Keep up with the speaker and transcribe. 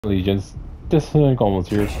Legions, Death almost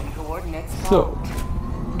here. So,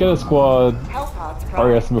 get a squad.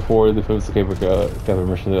 Already asked them before if it was okay with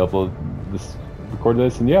permission to upload this, record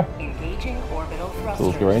this, and yeah. So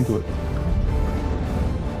let's get right into it.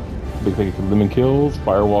 Big thank you to Lemonkills,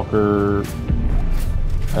 FireWalker,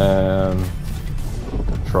 and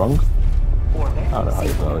Trunk. I don't know how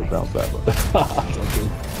you pronounce that, but something.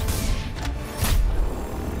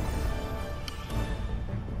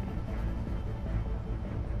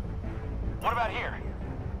 What about here?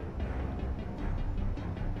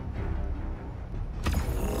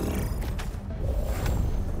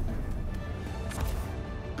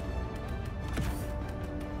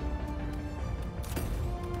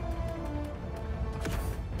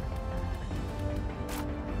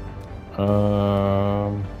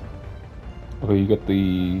 Okay, you got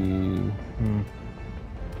the.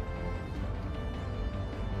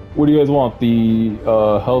 What do you guys want? The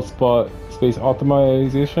health spot space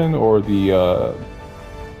optimization or the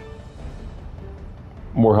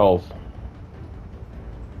more health?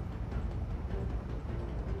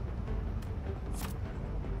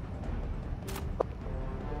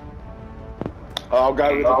 I'll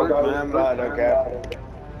go with the group, man. Right, okay.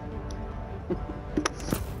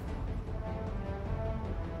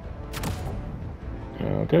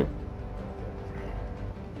 Okay.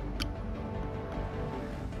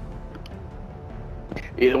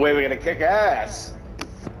 Either way, we're gonna kick ass.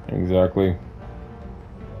 Exactly.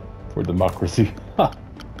 For democracy.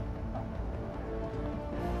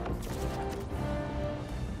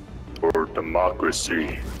 For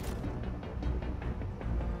democracy.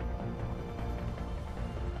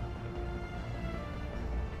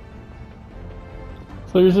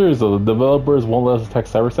 So you're serious though, the developers won't let us attack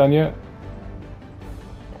Cyberstan yet?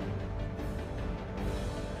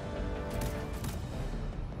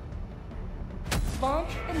 Launch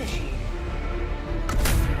initiated.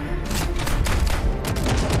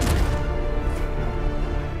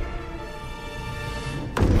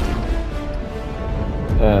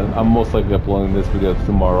 And I'm most likely uploading this video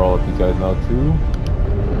tomorrow, I'll let you guys know too.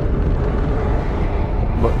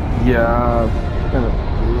 But yeah, kind of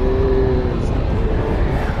is.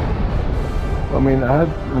 I mean,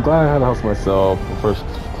 I'm glad I had a house myself. First,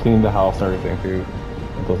 clean the house and everything too.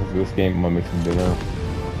 And plus, into this game, I'm gonna make some dinner.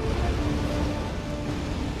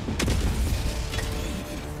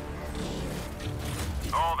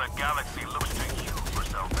 All the galaxy looks to you for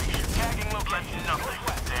salvation. Tagging will let nothing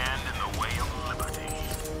stand in the way of liberty.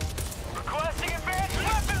 Requesting advanced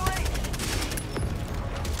weaponry!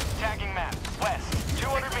 Tagging map, west,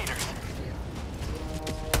 200 meters.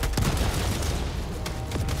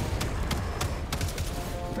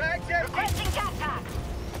 Requesting jetpack!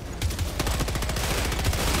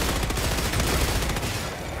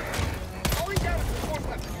 Going down with support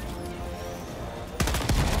weapon.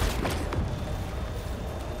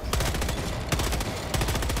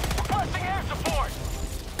 Requesting air support!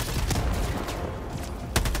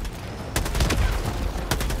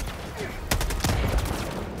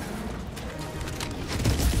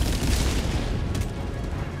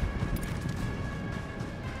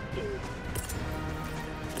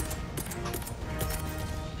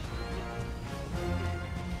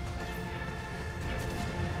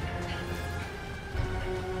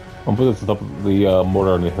 I'm putting this up the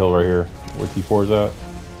mortar on the hill right here, where T4 is at.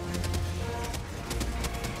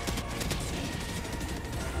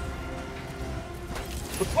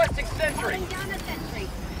 Requesting sentry! Down a sentry.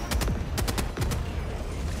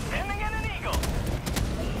 Sending in an eagle!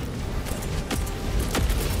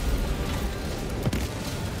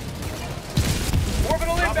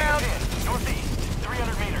 Orbital inbound! Northeast,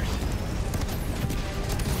 300 meters.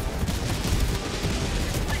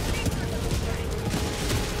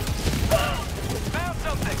 Found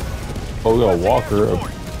something! Oh, we got a walker.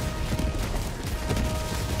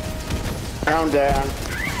 Down.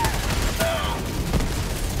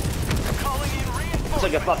 Calling in It's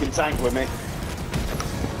reinforcements! like a fucking tank with me.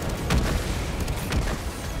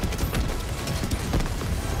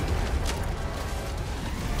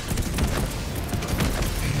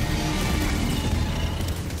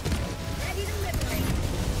 Ready to liberate.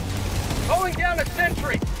 Calling down a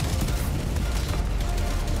sentry!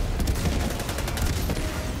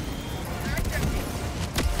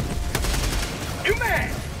 You man!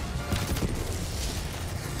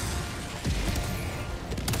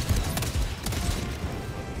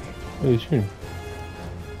 Hey, shooting.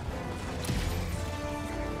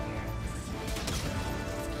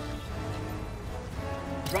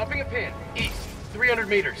 Dropping a pin, east, 300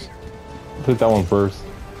 meters. Let's hit that one first.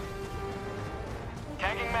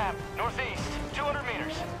 Tagging map, northeast, 200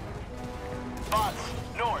 meters. Bots,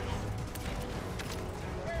 north.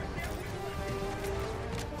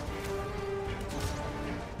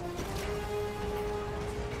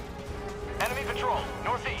 Enemy patrol,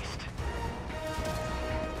 northeast.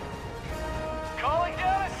 Calling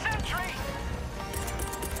down a sentry!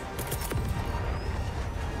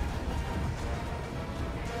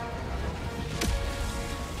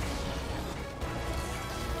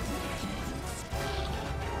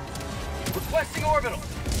 Requesting orbital.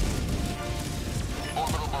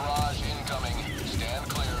 Orbital barrage incoming. Stand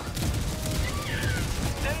clear.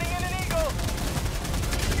 Sending in an eagle.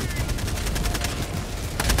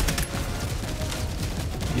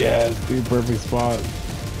 Yes, dude, perfect spot.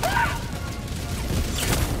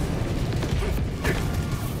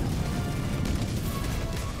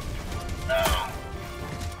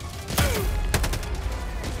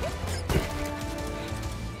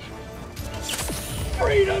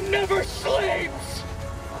 Freedom never sleeps!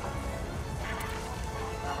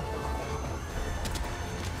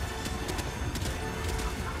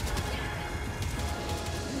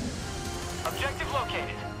 Objective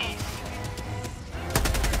located, east.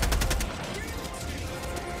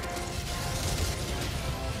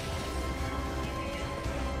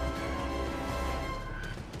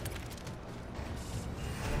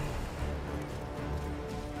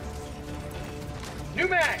 New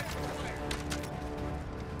mag!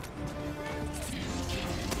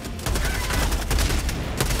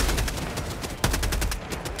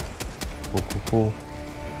 Cool.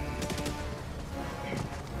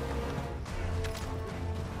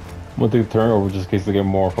 I'm gonna take a turn over just in case they get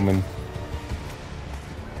more coming.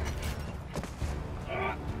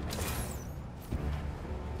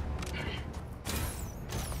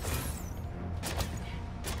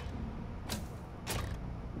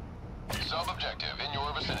 Sub-objective in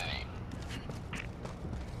your vicinity.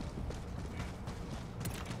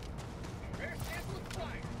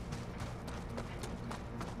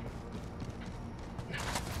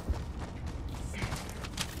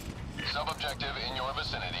 Sub-objective in your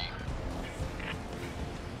vicinity.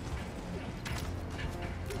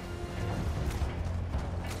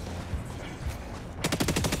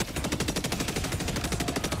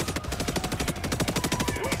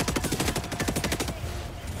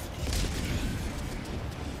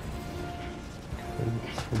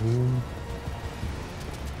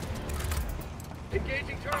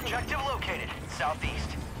 Engaging terminal. Objective located, southeast.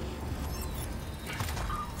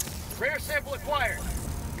 Rare sample acquired.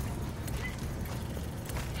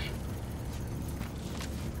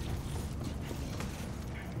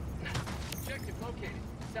 Objective located,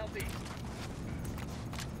 southeast.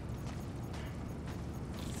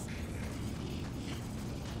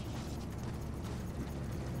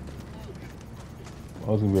 I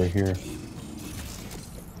was gonna be right here.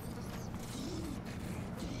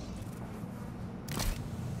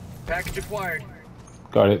 Package acquired.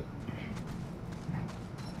 Got it.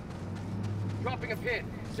 Dropping a pin,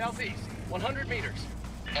 southeast, 100 meters.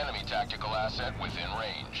 Enemy tactical asset within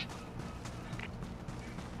range.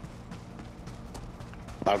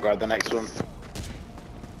 I'll grab the next one.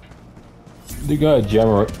 They got a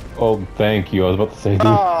jammer. Oh, thank you. I was about to say, dude.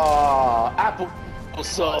 Oh, apple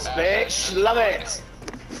sauce, bitch. Love it.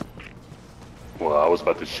 Well, I was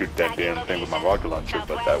about to shoot that damn thing with my rocket launcher,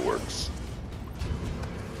 but that works.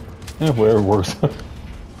 Yeah, whatever works.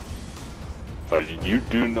 But you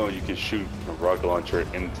do know you can shoot a rocket launcher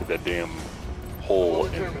into that damn hole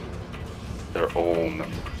in their own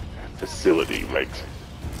facility, right?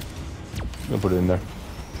 I'm gonna put it in there.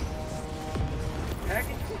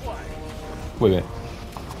 Package acquired. Wait a minute.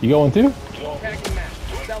 You got one too? Tagging map,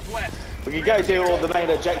 southwest. We can go do all the main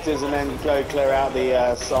objectives and then go clear out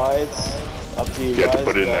the sides. Up to you You guys. have to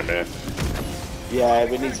put it in there, man. Yeah,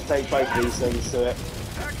 we need to take both of these things to it.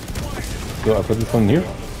 Do I put this one here?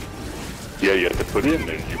 Yeah, you have to put it in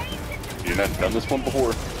there. You've not done this one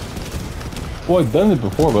before. Well, I've done it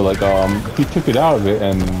before, but like, he took it out of it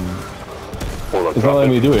and Hold on, it's not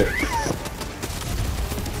letting me do it.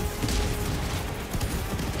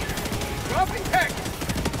 Dropping package.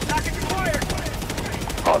 Package acquired.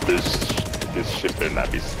 Oh, this shit better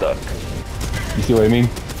not be stuck. You see what I mean?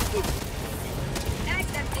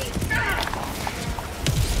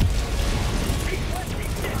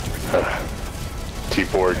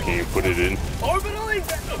 T4, can you put it in? Orbital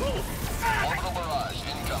inbound. Orbital barrage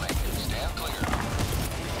incoming. Stand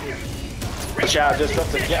clear. Watch out, just got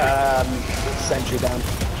the sentry down.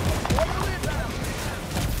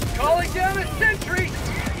 Calling down a sentry.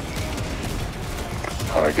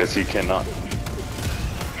 Oh, I guess you cannot.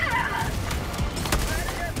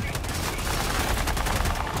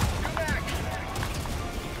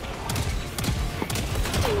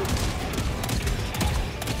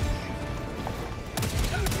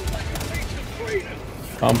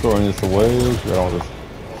 I'm throwing this away. You're all just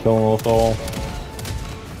killing us all.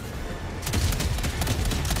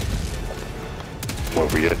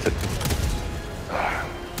 Where we at to...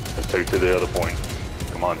 Let's take it to the other point.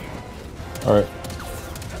 Come on. Alright.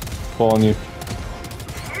 Following you.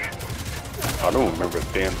 I don't remember a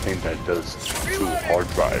damn thing that does 2 hard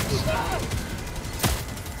drives.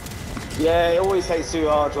 Yeah, it always takes 2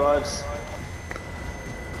 hard drives.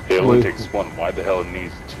 It only Wait. takes 1. Why the hell it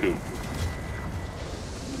needs 2?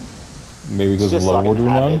 Maybe It's because of just the like level an we're doing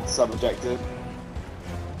added now? sub-objective.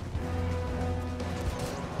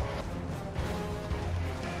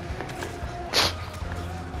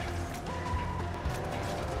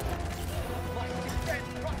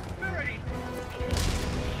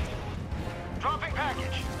 Dropping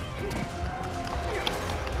package.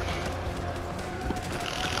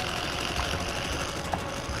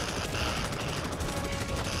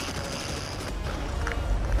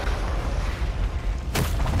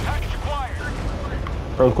 Package acquired.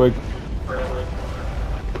 Earthquake.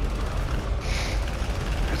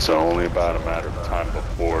 It's only about a matter of time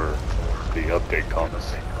before the update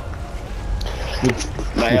comes.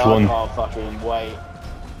 Mate, Which I one? can't fucking wait.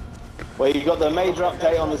 Well, you got the major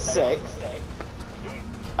update on the 6th,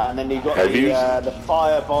 and then you got Have you- the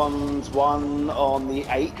Fire Bonds one on the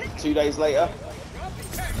 8th, 2 days later.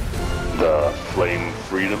 The Flame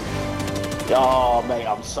Freedom. Oh, mate,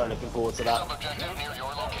 I'm so looking forward to that. Sub-objective near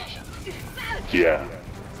your location. Yeah.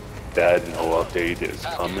 That no update is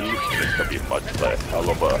coming. It's gonna be much less hell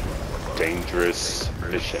of a dangerous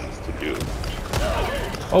missions to do.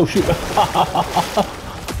 Oh shoot.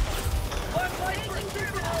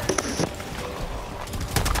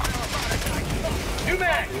 New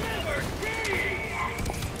mag.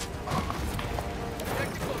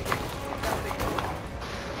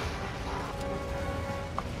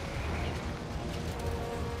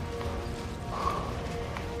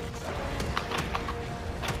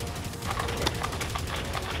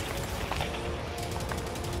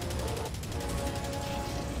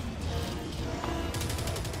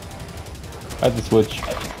 I had to switch.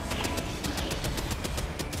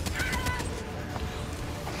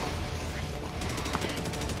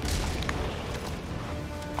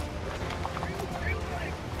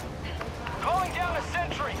 Calling down a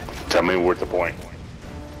sentry. Tell me where to point.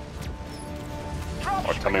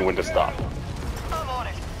 Or tell me when to stop. I'm on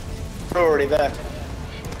it. We're already there.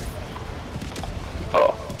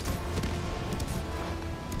 Oh.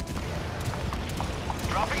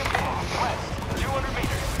 Dropping a pin. West. 200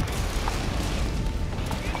 meters.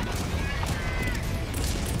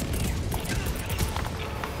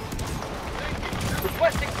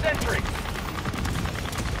 Requesting sentry.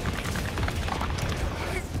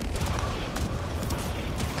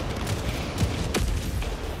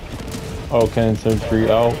 Oh, cannon sentry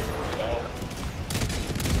out.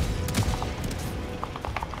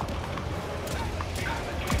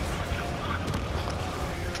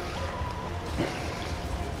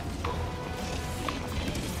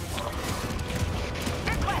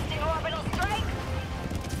 Requesting orbital strike.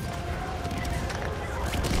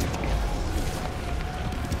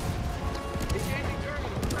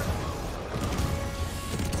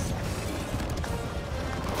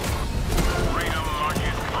 Freedom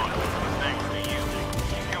marches front. Thanks to you.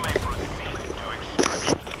 You may proceed to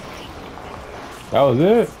extraction. That was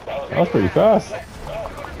it. That was pretty fast.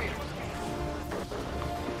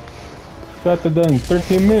 Got that done in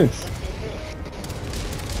 13 minutes.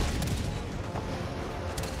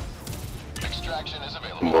 Extraction is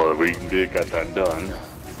available. Well, we did got that done.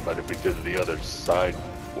 But if we did the other side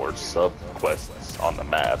or sub quests on the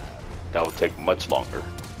map, that would take much longer.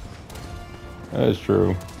 That is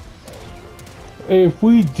true. If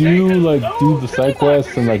we do do the side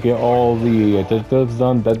quests and get all the objectives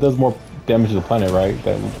done, that does more damage to the planet, right?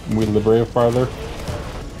 That we liberate farther.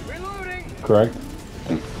 Reloading. Correct?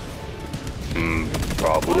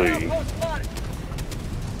 Probably.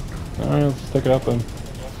 Alright, let's take it out then.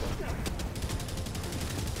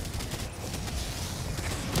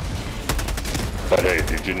 But hey,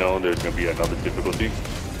 did you know there's gonna be another difficulty?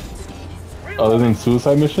 Other than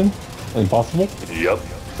suicide mission? Impossible? Yep.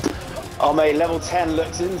 Oh, mate, level 10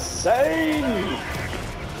 looks insane.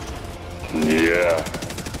 Yeah.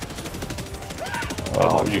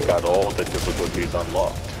 Oh, you got all the difficulties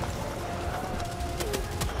unlocked.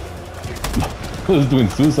 I'm just doing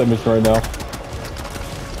suicide mission right now.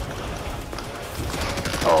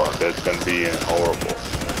 Oh, that's gonna be horrible.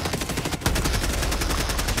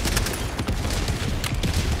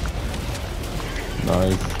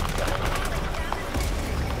 Nice.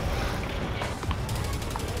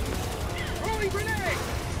 Throwing grenade.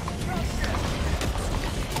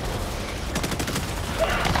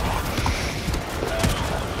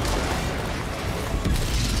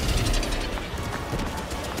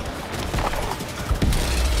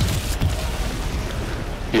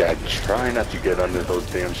 Try not to get under those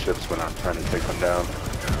damn ships when I'm trying to take them down.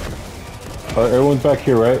 Alright, everyone's back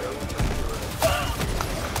here, right?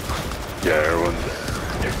 Yeah, everyone's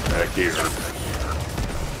back here.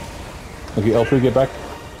 Okay, L3, get back.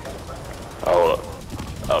 Oh,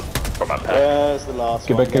 up for my pack. There's the last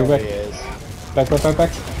Get one. back, get There back. he is. Back.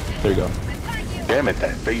 There you go. Damn it,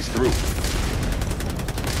 that phase through.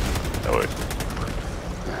 Oh, wait.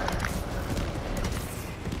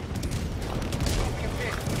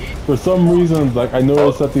 For some reason, like, I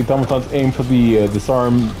noticed that the automatons aim for the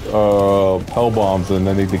disarm hell bombs and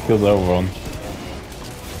then they kill everyone.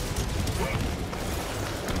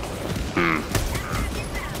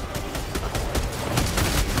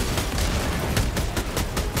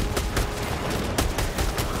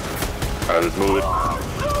 Alright, let's move it.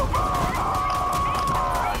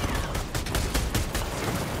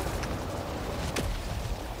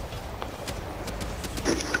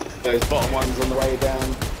 Those bottom ones on the way down,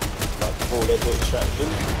 like before they put extraction,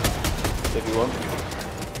 if you want.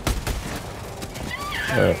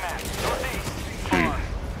 Alright.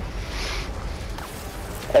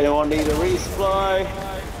 Anyone need a resupply?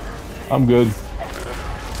 I'm good.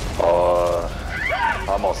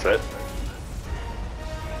 I'm all set.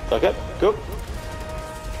 Okay, cool.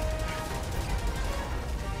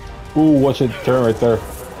 Ooh, watch it turn right there.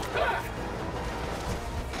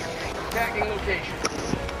 Tagging location.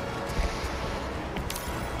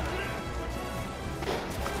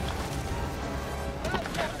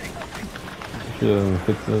 Should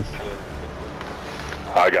fix this.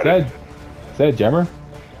 I got Is it. that a jammer?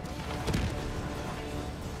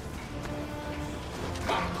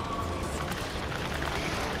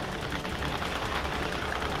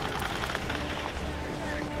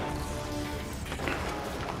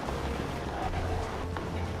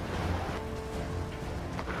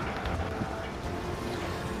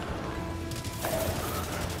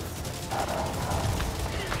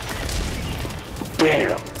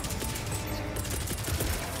 Damn.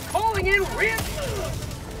 Calling in reinforcements.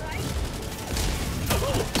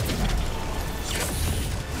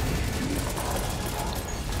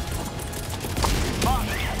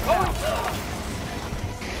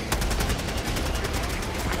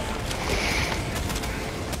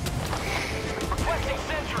 Requesting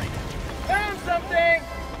sentry. Found something.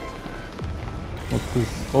 What's this?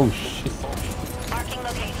 Oh shit. Marking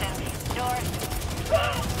location.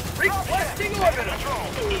 North. Requesting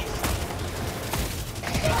orbital.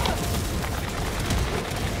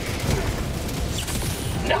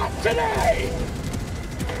 Not today.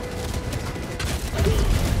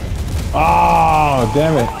 Ah,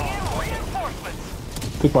 damn it.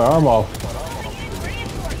 Reinforcements. Took my arm off.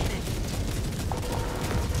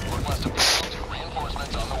 Requesting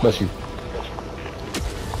reinforcements on the way. Bless you.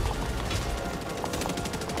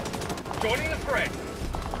 Joining the fray.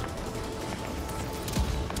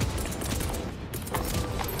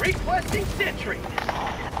 Requesting sentry.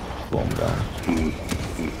 Slow him down.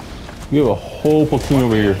 You have a whole platoon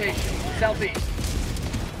over here. Location, southeast.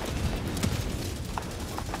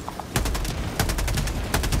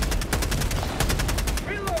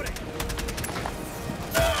 Reloading.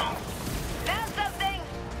 Found something.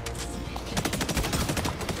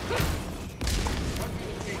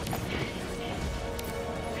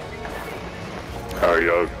 Alright,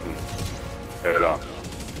 yo. Head on.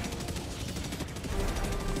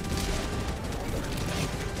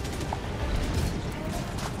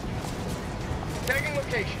 Tagging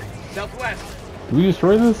location, southwest. Did we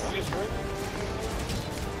destroy this?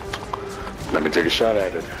 Let me take a shot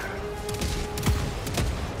at it.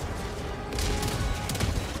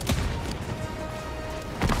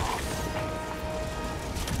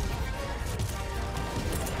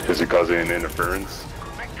 Is it causing an interference?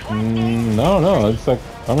 No. It's like,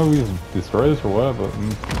 I don't know if we just destroy this or what, but...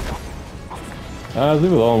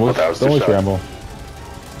 leave it alone. Well, that was Don't the waste your shot. ammo.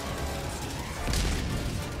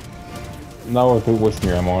 Not worth wasting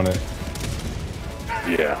your ammo on it.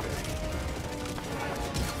 Yeah.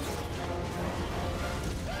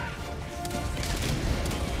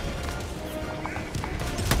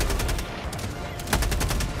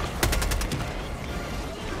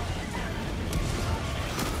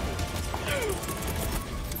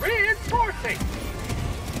 Reinforcing.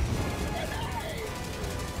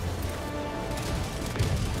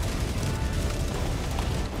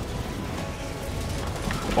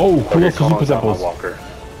 Oh, who Okay, else call is on super samples? Firewalker.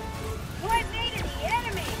 What made it the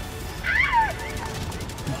enemy?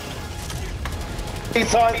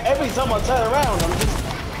 Every time I turn around, I'm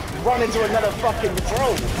just running into another fucking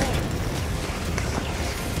patrol.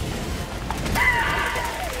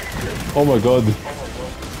 Oh my god.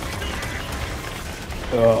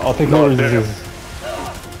 I'll take No, no damn. resistance.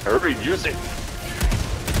 Hurry, use it.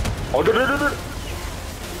 Oh, no, no, no, no.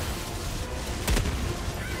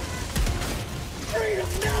 Freedom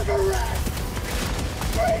never rests!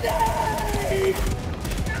 Grenade!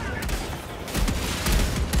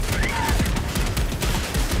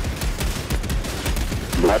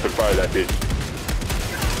 Rapid fire that bitch.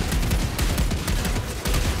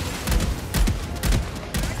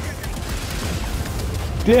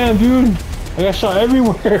 Damn, dude! I got shot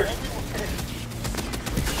everywhere!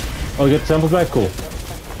 Oh, get samples back? Cool.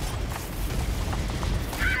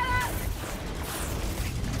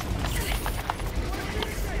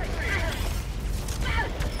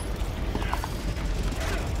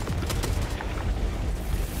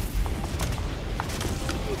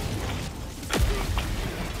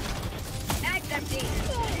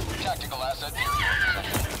 Tactical asset near.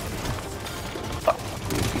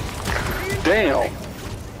 Damn.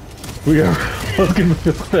 We are fucking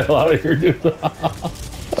the hell out of here, dude.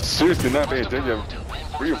 Seriously, not paying attention.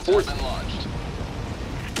 Reinforcement launched.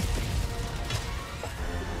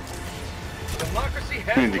 Democracy We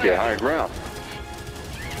has need to get higher ground.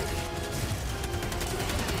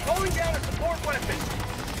 Calling down a support weapon.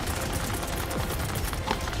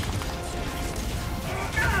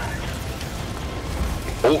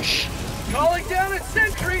 Oh, shh. Calling down a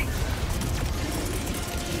sentry.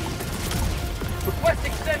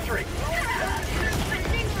 Requesting sentry.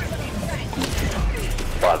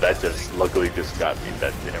 Wow, that just luckily just got me.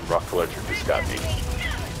 That damn rocket launcher just got me.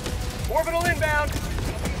 Orbital inbound.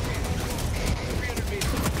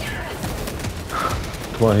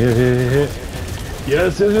 Come on, hit.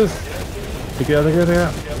 Yes, yes. Take it out, take it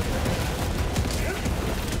out.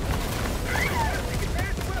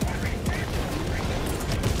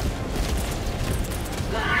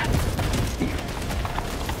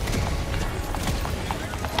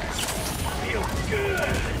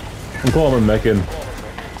 I'm calling him Meccan.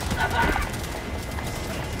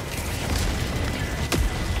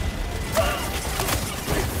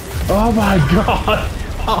 Oh my god!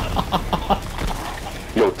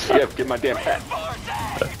 Yo, TF, get my damn hat.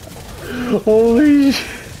 Holy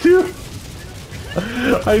shit, dude!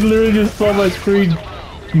 I literally just saw my screen.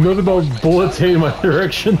 Nothing about bullets hitting my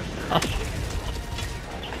direction.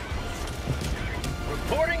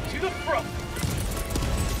 Reporting to the front.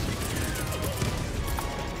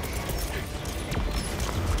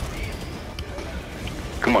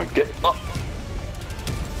 Come on, get up.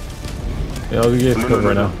 Yeah, I'll get cover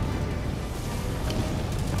right now.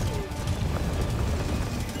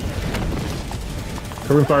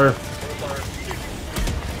 Covering fire.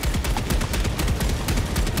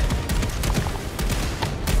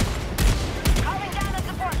 Calling down a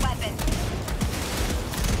support weapon.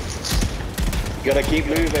 You gotta keep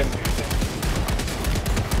moving.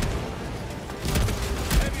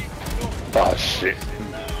 Oh, shit.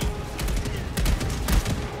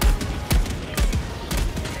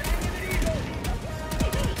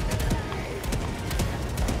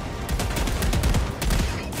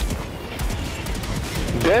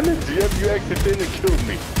 Damn it, TF, you accidentally killed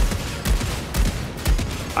me.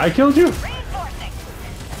 I killed you? Reinforcing.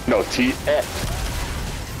 No, TF.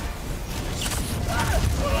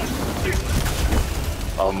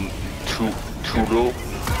 Tudo.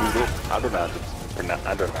 I don't know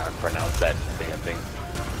how to pronounce that damn thing.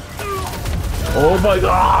 Oh my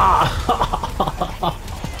god!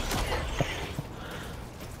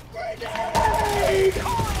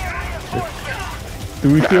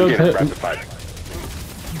 Do we still I'm getting have rapid fire.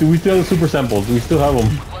 do we still have the super samples? Do we still have them?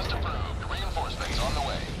 Request approved. Reinforcements on the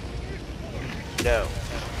way. No.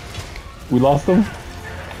 We lost them?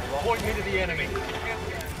 Point me to the enemy.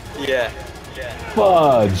 Yeah.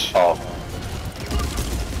 Fudge! Oh.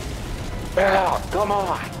 Ah, come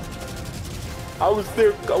on. I was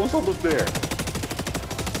there. I was almost there.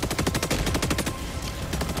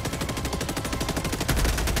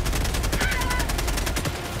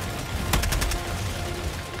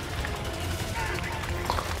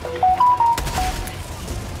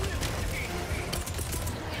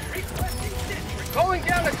 Calling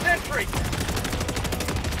down a sentry.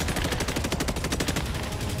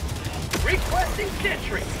 Requesting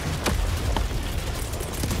sentry.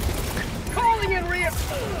 Calling in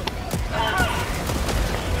reinforcements.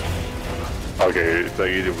 Okay, it's like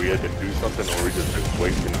either we had to do something or we just been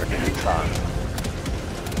wasting our damn time.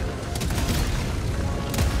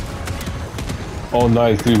 Oh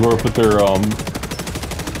nice, dude, whoever put their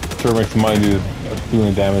turret makes mine do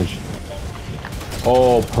doing damage.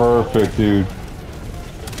 Oh perfect, dude.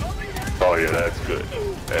 Oh yeah, that's good.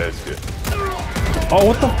 That's good. Oh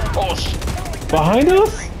what the Oh shit. behind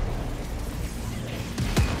us?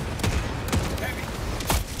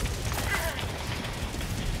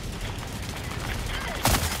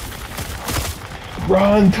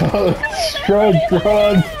 Run, Tyler!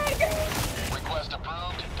 Run! Request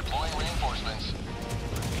approved. Deploying reinforcements.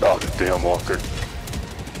 Oh, damn Walker.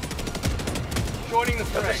 Joining the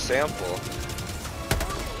That's a fray. sample.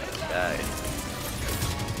 Nice.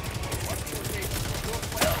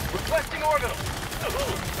 Requesting orbital.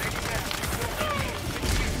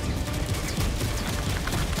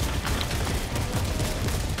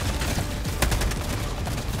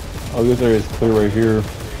 Oh, this area is clear right here.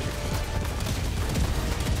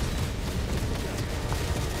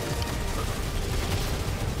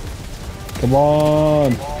 Come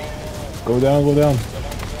on! Go down, go down.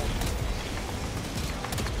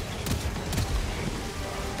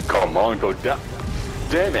 Come on, go down.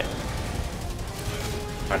 Damn it.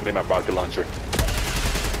 I need my rocket launcher.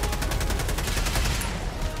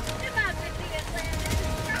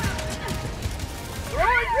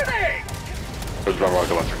 Throwing grenade! Where's my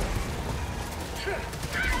rocket launcher?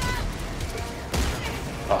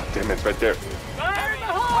 Oh, damn it, it's right there. Fire in the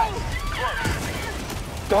hole!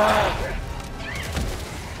 Ah!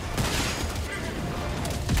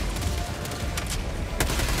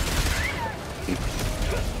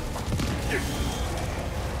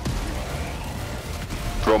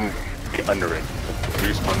 Throw me under it.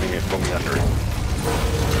 Respawning it, throw me under it.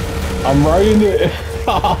 I'm right in it.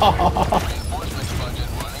 Reinforcements budget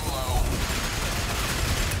running low.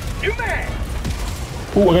 New man!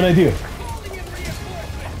 Ooh, I got an idea.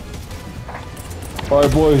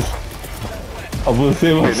 Alright, boys. I'm gonna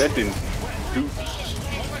save Hey, us. that didn't do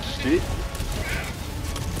shit.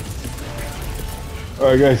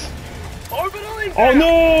 Alright, guys. Orbital inbound! Oh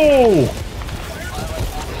no!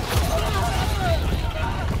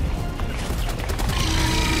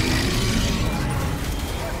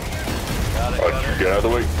 Get out of the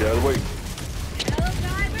way, get out of the way.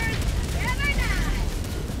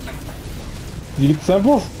 Did you get the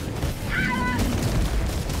samples?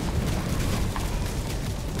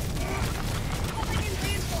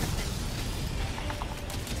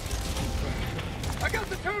 I got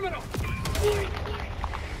the terminal!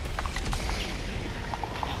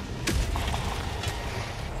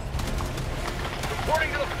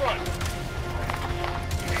 Reporting to the front.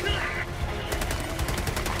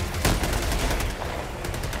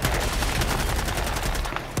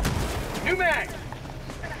 New mag!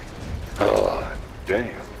 Oh,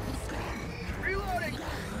 damn. Reloading!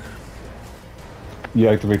 You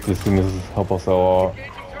activate this thing, this is help us out.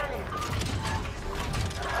 Engaging terminal.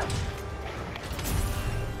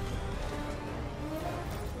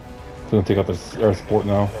 It's gonna take out this air support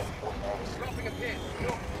now. Dropping a pin.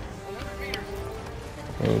 100 meters.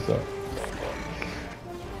 What was that?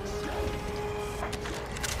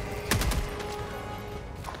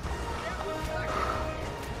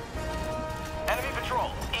 Enemy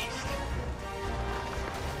patrol, east.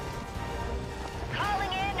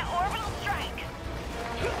 Calling in orbital strike.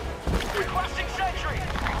 Requesting sentry.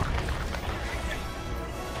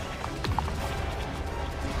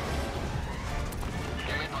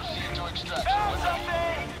 You may proceed to extraction Found when ready.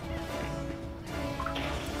 something!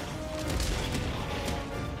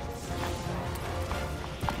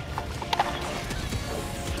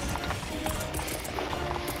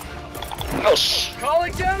 Oh, sh!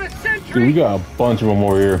 Calling down a Dude, we sentry! got a bunch of them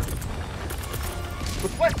over here.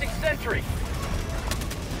 Requesting sentry.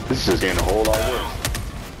 This is getting a whole lot worse.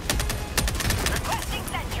 Requesting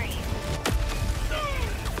sentry.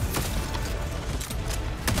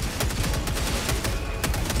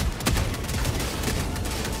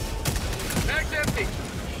 Mag's empty.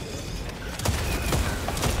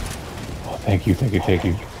 Oh, thank you, thank you, thank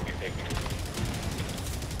you.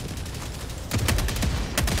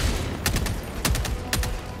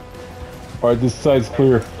 Alright, this side's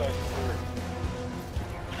clear.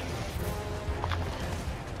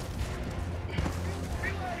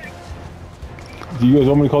 Do you guys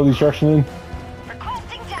want me to call the destruction in?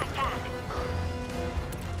 Requesting jackpack.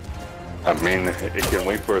 I mean, it can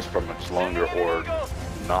wait for us for much longer or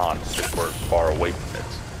not if we're far away from it.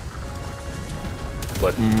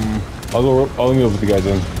 But, I'll go with the guys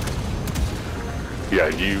in. yeah,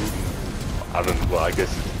 well, I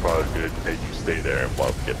guess it's probably good that you stay there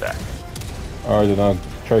while we get back. Alright, then I'll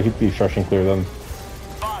try to keep the destruction clear then.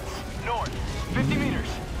 Bots, north. 50 meters.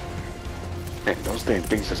 Man, those damn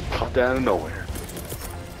things just popped out of nowhere.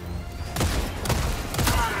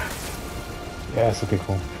 Yes, okay,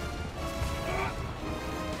 cool.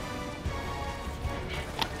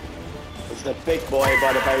 It's the big boy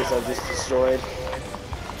by the base I just destroyed.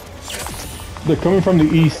 They're coming from the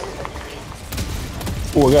east.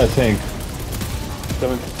 Oh, I got a tank.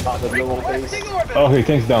 Coming back the little piece. Requesting orbital. Okay,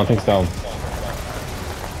 tank's down, tank's down.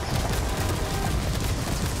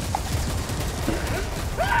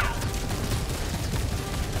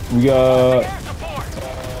 We got... Air support.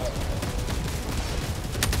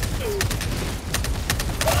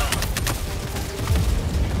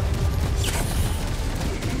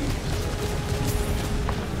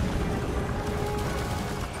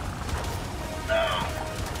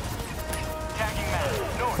 Tagging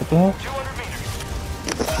map. North. What the hell? 200 meters.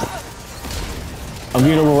 I'm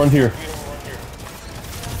getting overrun here.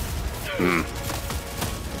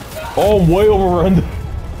 Oh, I'm way overrun.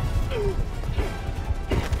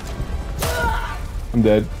 I'm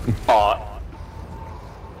dead.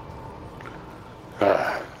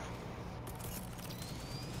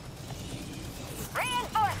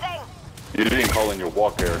 Reinforcing. You didn't call in your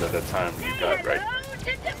walker at the time you got right. Road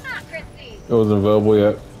to democracy. It wasn't available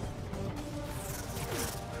yet.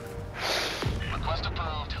 Request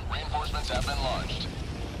approved. Reinforcements have been launched.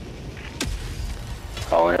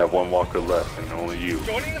 I only have one walker left, and only you.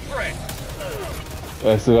 Joining the fray.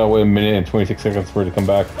 I still gotta wait a minute and 26 seconds for it to come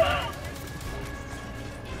back.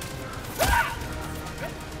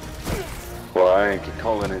 Well, I ain't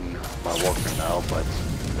calling in my walker now, but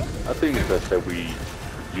I think it's best that we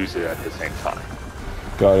use it at the same time.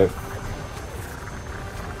 Got it.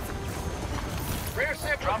 Rear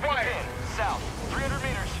sample dropping in. South. 300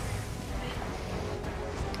 meters.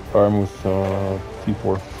 Alright, I'm with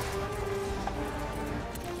T4.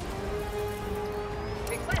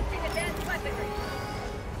 Requesting advanced weaponry.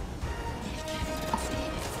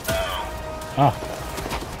 Ah.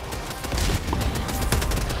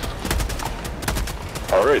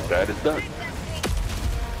 Alright, that is done.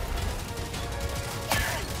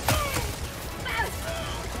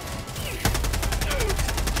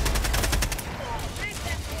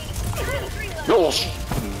 No!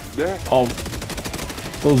 There.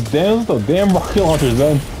 Those damn rocket launchers,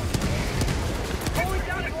 then.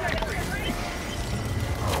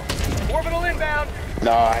 Orbital inbound.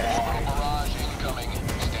 Nice. Barrage incoming.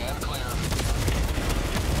 Stand clear.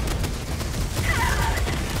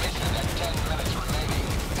 Mission at 10 minutes remaining.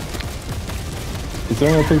 Is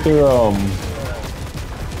someone gonna take their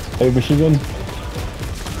heavy machine gun?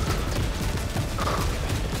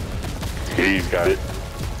 He's got it.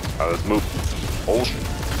 Let's move. Oh shit.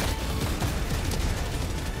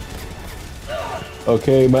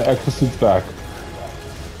 Okay, my exosuit's back.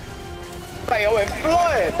 Hey, I went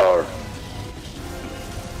flying.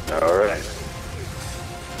 Alright.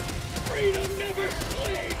 Freedom never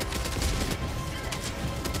sleeps.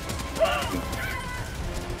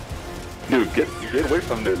 Dude, get away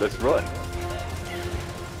from there. Let's run.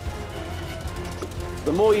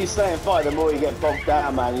 The more you stay and fight, the more you get bogged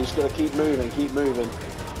down, man. You just gotta keep moving, keep moving.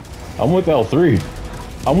 I'm with L3.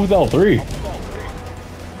 I'm with L3.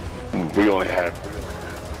 We only have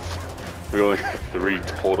 3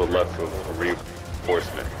 total left of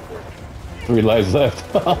reinforcement. 3 lives left.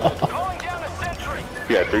 Calling down a sentry.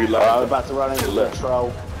 Yeah, 3 I'm left. about to run into Left.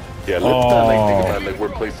 control. Yeah, let's not like think about like we're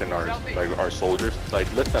placing our soldiers. Like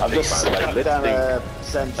let's not I've think just about it. Like, stuck down let's a think.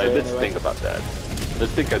 sentry Like, let's anyway. think about that.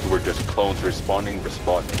 Let's think as we're just clones respawning.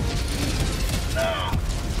 I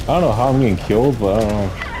don't know how I'm getting killed, but I don't know.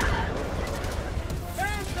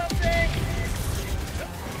 Found something.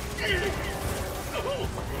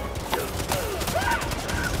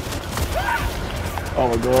 Oh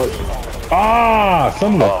my god. Ah!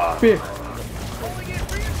 Son of a bitch.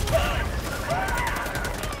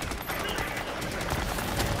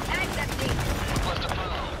 Request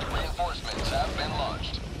approved. Reinforcements have been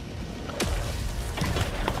launched.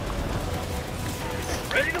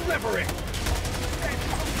 Ready to liberate.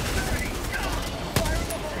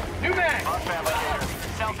 New mag.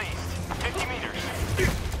 Southeast. 50 meters.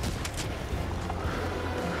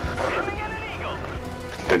 Aiming at an eagle.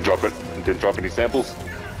 Didn't drop any samples.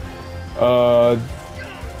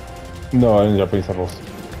 No, I didn't drop any samples.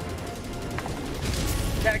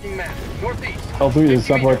 Tagging map. Northeast. L3 is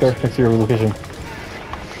sample right there next to your location.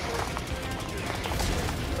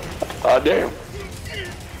 Ah damn.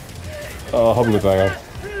 Help me with that guy.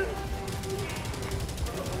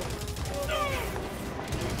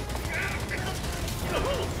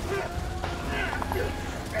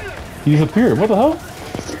 He disappeared. What the hell?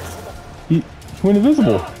 He went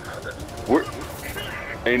invisible.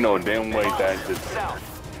 Ain't no damn way that just. South.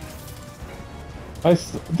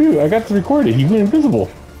 Dude, I got to record it. He went invisible.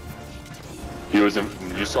 He was in.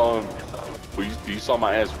 You saw him. You saw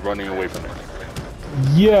my ass running away from him.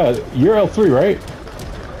 Yeah, you're L3, right?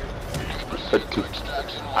 But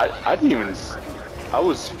I didn't even. I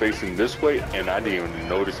was facing this way and I didn't even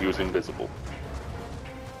notice he was invisible.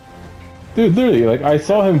 Dude, literally, like, I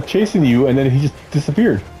saw him chasing you and then he just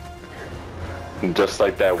disappeared. And just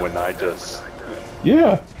like that when I just.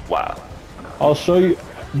 Yeah. Wow. I'll show you.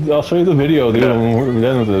 I'll show you the video, dude, when we're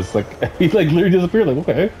done with this. Like, he like literally disappeared, like,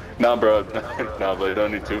 okay. Nah, bro. Nah, but I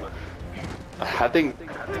don't need to. I think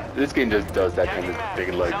this game just does that kind of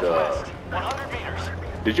thing, like, 100 meters.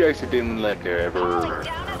 did you accidentally, like, ever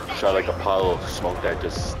shot, like, a pile of smoke that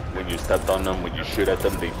just, when you stepped on them, when you shoot at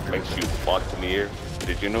them, they makes you launch in the air?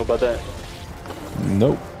 Did you know about that?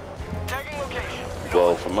 Nope. Tagging location.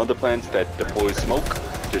 Well, from other plants that deploy smoke,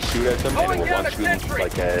 just shoot at them and it will launch you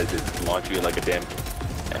like as it's launching you like a damn.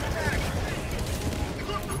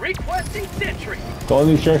 Requesting sentry. Call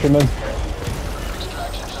the extraction, man.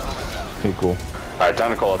 Okay, cool. Alright,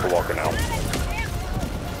 time to call out the walker now.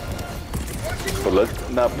 But let's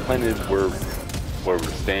not plan it where we're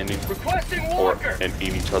standing Requesting or walker. in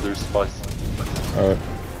each other's spots. Alright.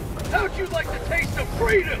 How'd you like the taste of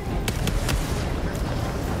freedom?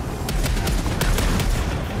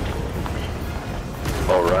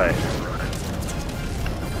 Alright.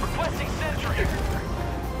 Requesting sentry.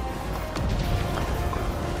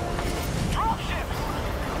 Dropships.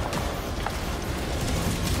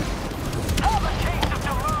 Have a taste of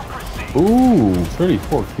democracy. Ooh,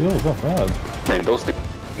 34 kills, not bad. Man, those things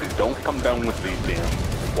don't come down with these damn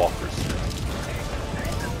walkers.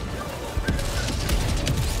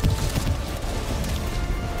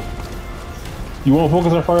 You want to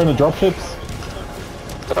focus our fire on the dropships?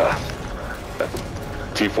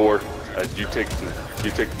 T4, you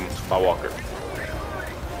take my walker.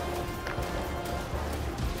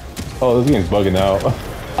 Oh, this game's bugging out.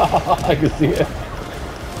 I can see it.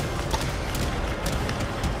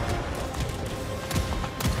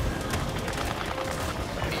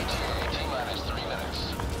 T-minus 3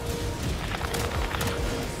 minutes.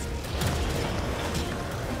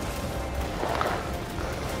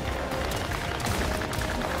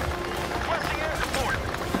 Requesting air support.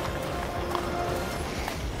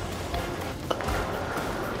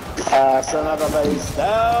 Pass another base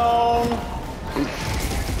down.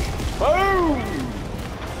 Boom!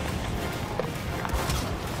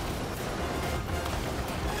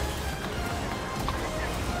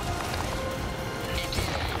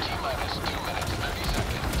 T-minus 2 minutes, 30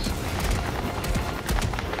 seconds.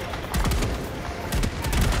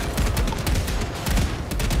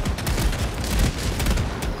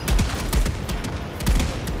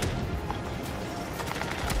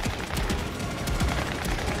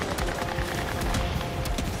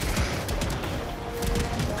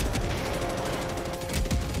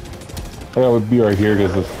 I would be right here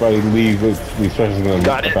because if I leave, the extraction's gonna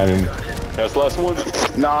Got it. abandon. That's the last one.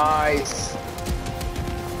 Nice.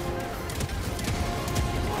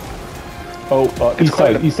 Oh, east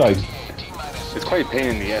side, east side. It's quite a pain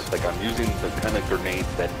in the ass, like I'm using the kind of grenade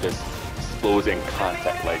that just slows in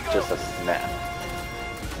contact, like just a snap.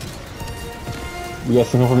 We got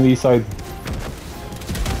someone from the east side.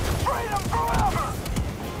 Freedom forever.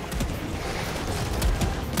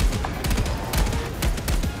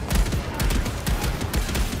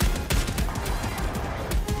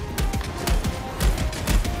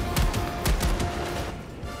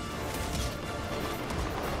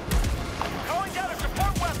 Calling down a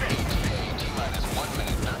support weapon. T-minus 1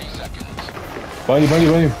 minute, 30 seconds. Behind you, behind you,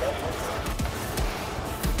 behind you.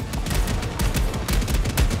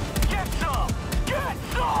 Get some. Get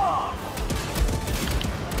some.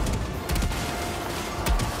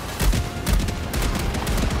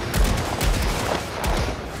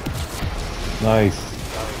 Nice.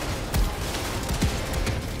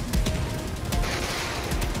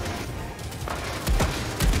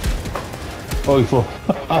 Oh, he's full.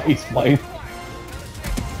 He's flying.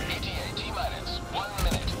 ETA T-minus 1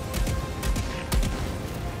 minute.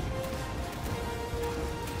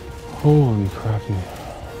 Holy crap, dude.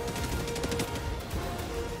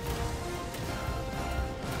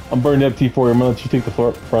 I'm burning up T4. I'm gonna let you take the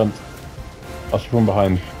front. I'll shoot from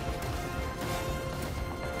behind.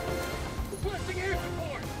 Requesting air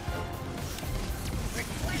support.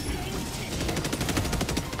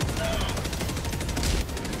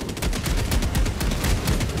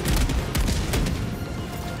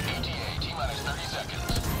 ETA T-minus 30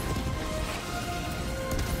 seconds.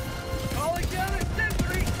 Calling down a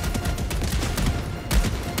sentry.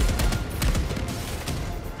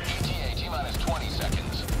 ETA T-minus 20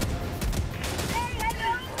 seconds.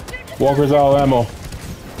 Walker's out of ammo. ETA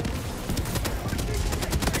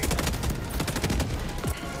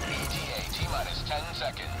T-minus 10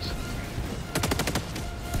 seconds.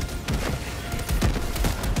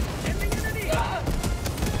 Ending in an E.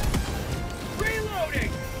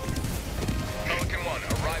 Reloading. Pelican 1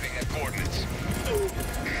 arriving at coordinates.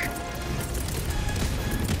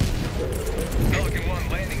 Pelican 1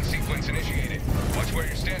 landing sequence initiated. Watch where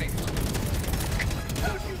you're standing.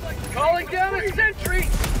 How'd you like Calling down a sentry!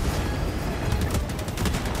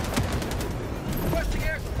 Requesting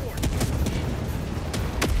air support.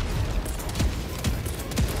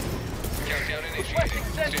 Countdown Requesting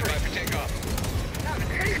initiated. Stand by sentry. for takeoff. Have a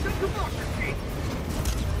taste of democracy!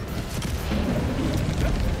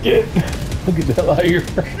 Get the hell out of here.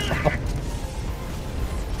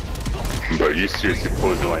 Bro, you seriously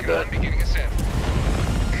posing like that? Beginning ascent.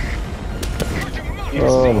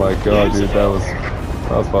 Oh my god, dude, that was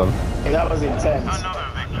fun. Yeah, that was intense. Another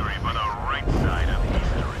victory for the right side of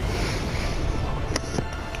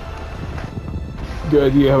history. Good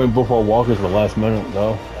idea having both our walkers for the last minute,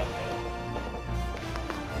 though.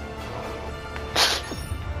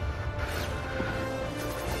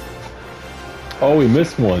 Oh, we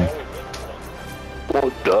missed one.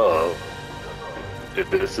 Well, duh. If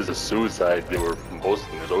this is a suicide, they were supposed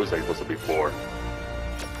to, there's always like supposed to be 4.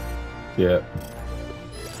 Yeah.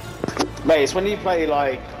 Mate, it's when you play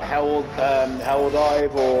like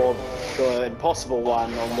Helldive or the impossible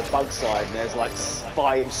one on the bug side, and there's like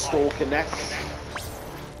 5 stalker nests.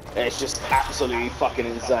 It's just absolutely fucking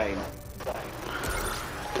insane.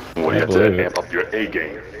 Well, you have believe to it. amp up your A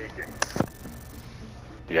game.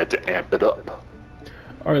 You have to amp it up.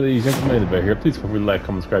 Alright, ladies and gentlemen, if you're here, please feel free to like,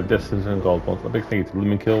 comment, subscribe, Death, and Gold. A big thank you to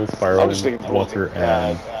Lemonkills, I'm just looking forward to FireWalker,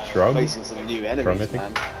 and Shrug. facing some new Shrug, I enemies, think.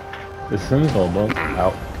 man. This is Gold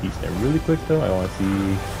out. Peace. And really quick though, I want to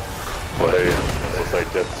see. But it looks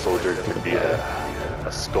like Death Soldier could be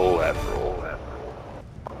a Skull Admiral.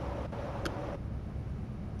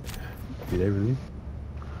 Did they really?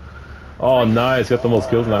 Oh, nice! Got the most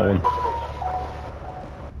kills in that one.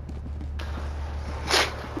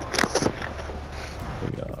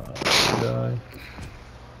 Die.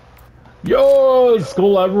 Yo,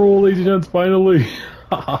 Skull Admiral, ladies and gents, finally!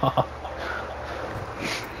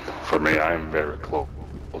 For me, I'm very close.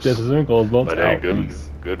 This is Gold But hey, out.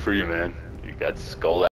 good for you, man. You got Skull